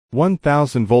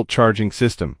1000-volt charging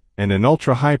system, and an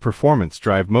ultra-high performance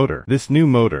drive motor. This new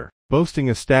motor, boasting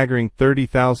a staggering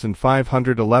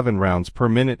 30,511 rounds per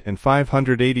minute and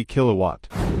 580 kilowatt,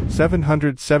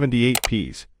 778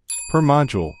 PS per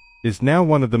module, is now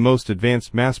one of the most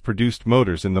advanced mass-produced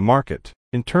motors in the market.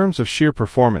 In terms of sheer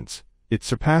performance, it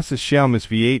surpasses Xiaomi's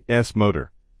V8S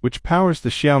motor, which powers the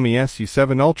Xiaomi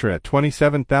SU7 Ultra at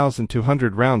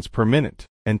 27,200 rounds per minute,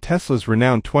 and Tesla's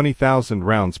renowned 20,000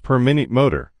 rounds per minute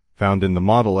motor, found in the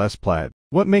Model S Plaid.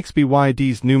 What makes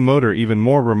BYD's new motor even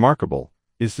more remarkable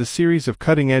is the series of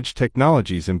cutting-edge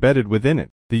technologies embedded within it.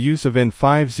 The use of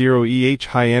N50EH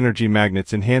high-energy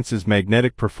magnets enhances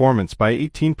magnetic performance by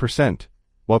 18%,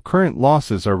 while current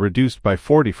losses are reduced by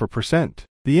 44%.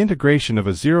 The integration of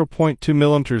a 0.2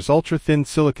 mm ultra-thin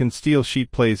silicon steel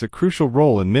sheet plays a crucial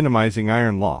role in minimizing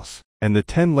iron loss, and the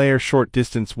 10-layer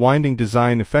short-distance winding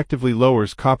design effectively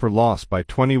lowers copper loss by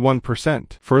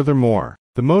 21%. Furthermore,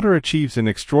 the motor achieves an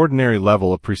extraordinary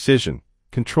level of precision,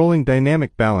 controlling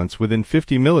dynamic balance within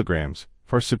 50 milligrams,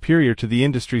 far superior to the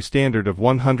industry standard of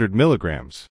 100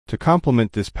 milligrams. To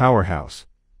complement this powerhouse,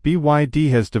 BYD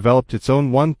has developed its own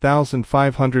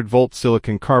 1500-volt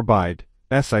silicon carbide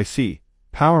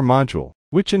power module,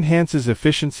 which enhances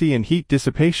efficiency and heat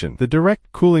dissipation. The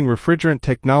direct cooling refrigerant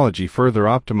technology further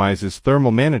optimizes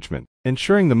thermal management,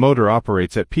 ensuring the motor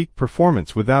operates at peak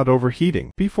performance without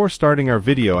overheating. Before starting our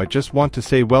video, I just want to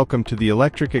say welcome to the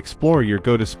Electric Explorer, your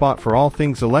go-to spot for all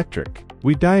things electric.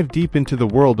 We dive deep into the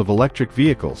world of electric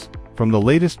vehicles, from the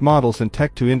latest models and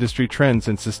tech to industry trends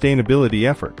and sustainability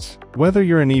efforts. Whether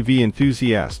you're an EV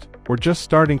enthusiast or just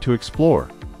starting to explore,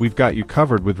 we've got you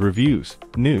covered with reviews,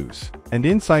 news, and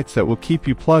insights that will keep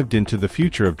you plugged into the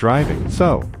future of driving.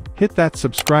 So, hit that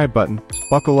subscribe button,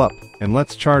 buckle up, and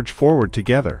let's charge forward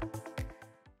together.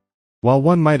 While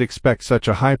one might expect such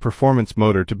a high-performance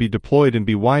motor to be deployed in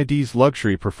BYD's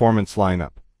luxury performance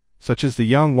lineup, such as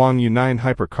the Yangwang U9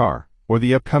 hypercar or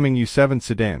the upcoming U7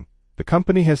 sedan, the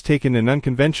company has taken an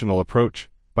unconventional approach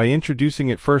by introducing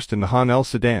it first in the Han L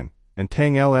sedan and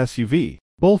Tang L SUV.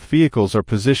 Both vehicles are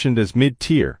positioned as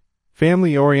mid-tier,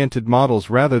 family-oriented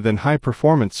models rather than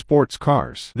high-performance sports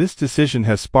cars. This decision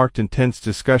has sparked intense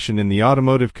discussion in the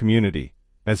automotive community,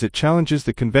 as it challenges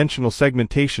the conventional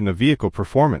segmentation of vehicle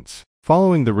performance.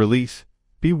 Following the release,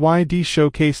 BYD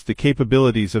showcased the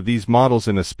capabilities of these models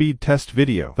in a speed test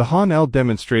video. The Han L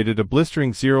demonstrated a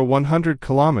blistering 0-100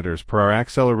 km/h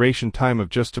acceleration time of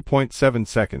just 2.7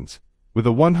 seconds, with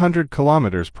a 100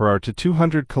 km/h to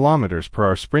 200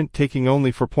 km/h sprint taking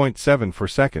only 4.74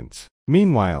 seconds.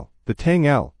 Meanwhile, the Tang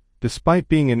L, despite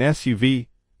being an SUV,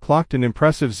 clocked an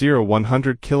impressive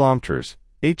 0-100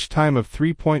 km/h time of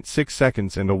 3.6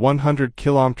 seconds and a 100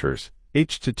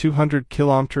 km/h to 200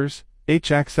 km/h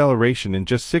acceleration in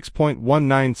just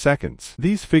 6.19 seconds.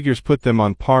 These figures put them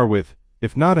on par with,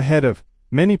 if not ahead of,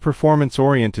 many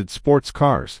performance-oriented sports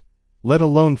cars, let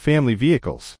alone family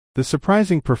vehicles. The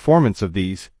surprising performance of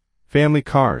these family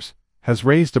cars has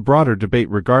raised a broader debate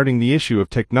regarding the issue of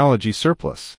technology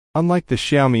surplus. Unlike the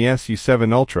Xiaomi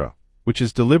SU7 Ultra, which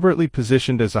is deliberately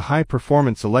positioned as a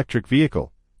high-performance electric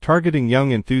vehicle, targeting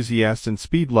young enthusiasts and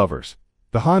speed lovers,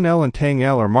 the Han L and Tang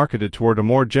L are marketed toward a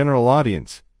more general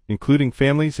audience, including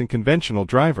families and conventional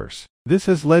drivers. This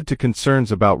has led to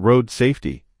concerns about road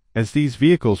safety, as these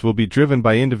vehicles will be driven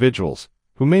by individuals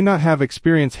who may not have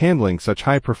experience handling such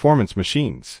high-performance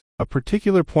machines. A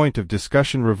particular point of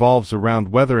discussion revolves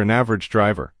around whether an average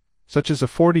driver, such as a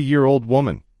 40-year-old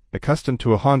woman, accustomed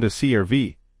to a Honda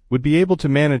CR-V, would be able to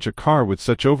manage a car with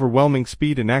such overwhelming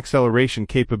speed and acceleration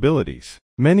capabilities.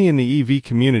 Many in the EV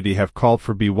community have called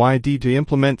for BYD to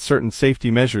implement certain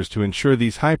safety measures to ensure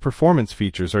these high-performance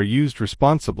features are used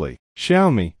responsibly.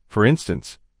 Xiaomi, for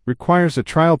instance, requires a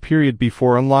trial period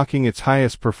before unlocking its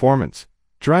highest performance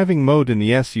driving mode in the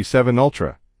SU7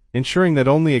 Ultra, ensuring that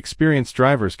only experienced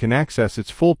drivers can access its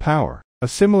full power. A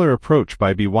similar approach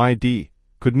by BYD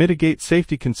could mitigate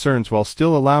safety concerns while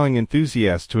still allowing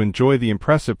enthusiasts to enjoy the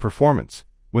impressive performance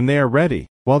when they are ready.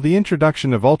 While the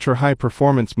introduction of ultra-high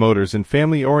performance motors in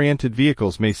family-oriented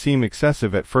vehicles may seem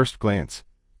excessive at first glance,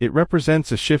 it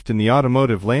represents a shift in the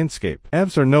automotive landscape.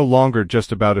 EVs are no longer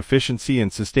just about efficiency and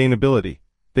sustainability,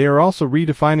 they are also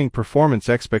redefining performance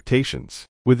expectations.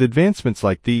 With advancements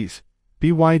like these,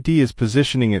 BYD is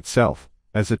positioning itself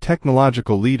as a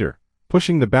technological leader,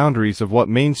 pushing the boundaries of what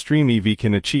mainstream EV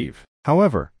can achieve.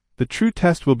 However, the true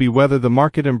test will be whether the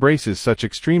market embraces such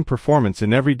extreme performance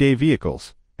in everyday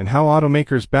vehicles, and how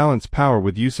automakers balance power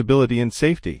with usability and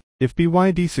safety. If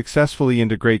BYD successfully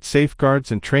integrates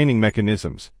safeguards and training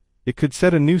mechanisms, it could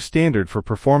set a new standard for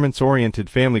performance-oriented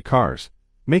family cars,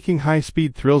 making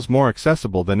high-speed thrills more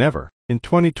accessible than ever. In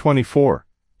 2024,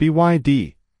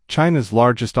 BYD, China's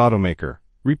largest automaker,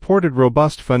 reported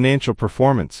robust financial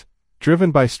performance, driven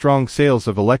by strong sales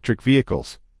of electric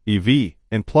vehicles, EV,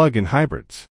 and plug-in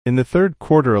hybrids. In the third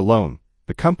quarter alone,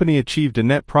 the company achieved a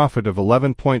net profit of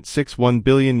 11.61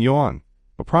 billion yuan,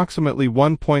 approximately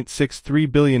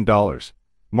 $1.63 billion,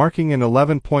 marking an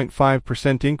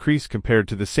 11.5% increase compared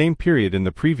to the same period in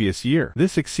the previous year.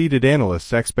 This exceeded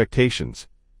analysts' expectations,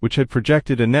 which had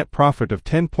projected a net profit of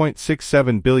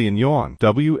 10.67 billion yuan.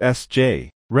 WSJ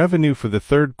revenue for the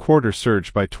third quarter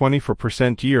surged by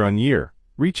 24% year-on-year,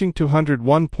 reaching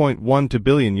 201.12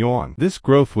 billion yuan. This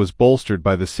growth was bolstered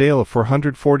by the sale of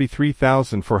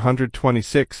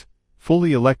 443,426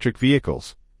 fully electric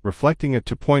vehicles, reflecting a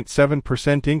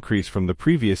 2.7% increase from the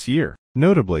previous year.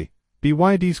 Notably,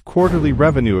 BYD's quarterly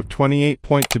revenue of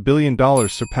 $28.2 billion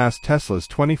surpassed Tesla's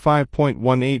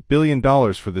 $25.18 billion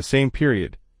for the same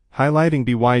period, highlighting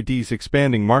BYD's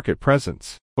expanding market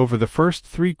presence. Over the first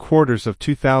 3 quarters of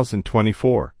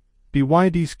 2024,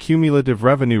 BYD's cumulative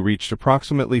revenue reached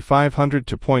approximately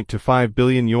 502.25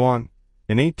 billion yuan,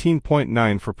 an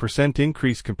 18.94%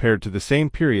 increase compared to the same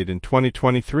period in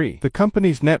 2023. The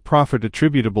company's net profit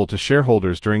attributable to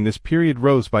shareholders during this period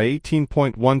rose by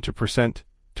 18.12%,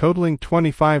 totaling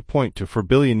 25.24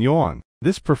 billion yuan.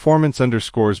 This performance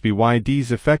underscores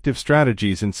BYD's effective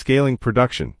strategies in scaling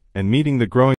production and meeting the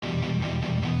growing